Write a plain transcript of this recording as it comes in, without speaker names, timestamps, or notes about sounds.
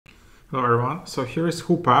Hello everyone, so here is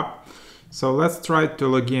HoopApp. So let's try to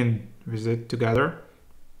log in with it together.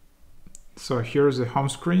 So here's the home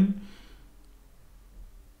screen.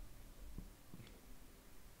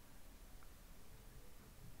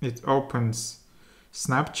 It opens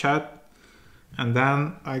Snapchat, and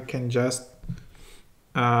then I can just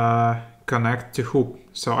connect to Hoop.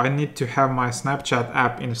 So I need to have my Snapchat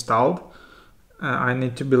app installed. I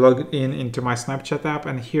need to be logged in into my Snapchat app,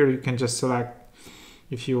 and here you can just select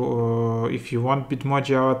if you want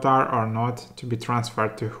Bitmoji avatar or not to be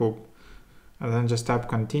transferred to Hoop, and then just tap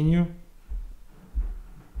continue.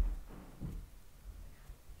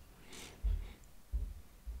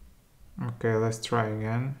 Okay, let's try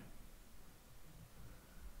again.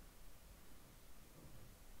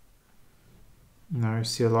 Now you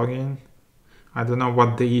see login. I don't know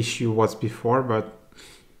what the issue was before, but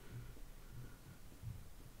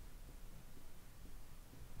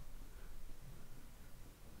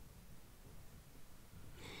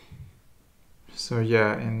so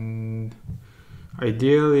yeah, and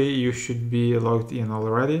ideally you should be logged in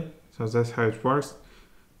already. So that's how it works.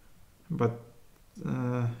 But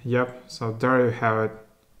yep, so there you have it.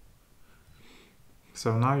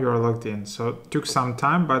 So now you're logged in. So it took some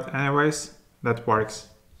time, but anyways, that works.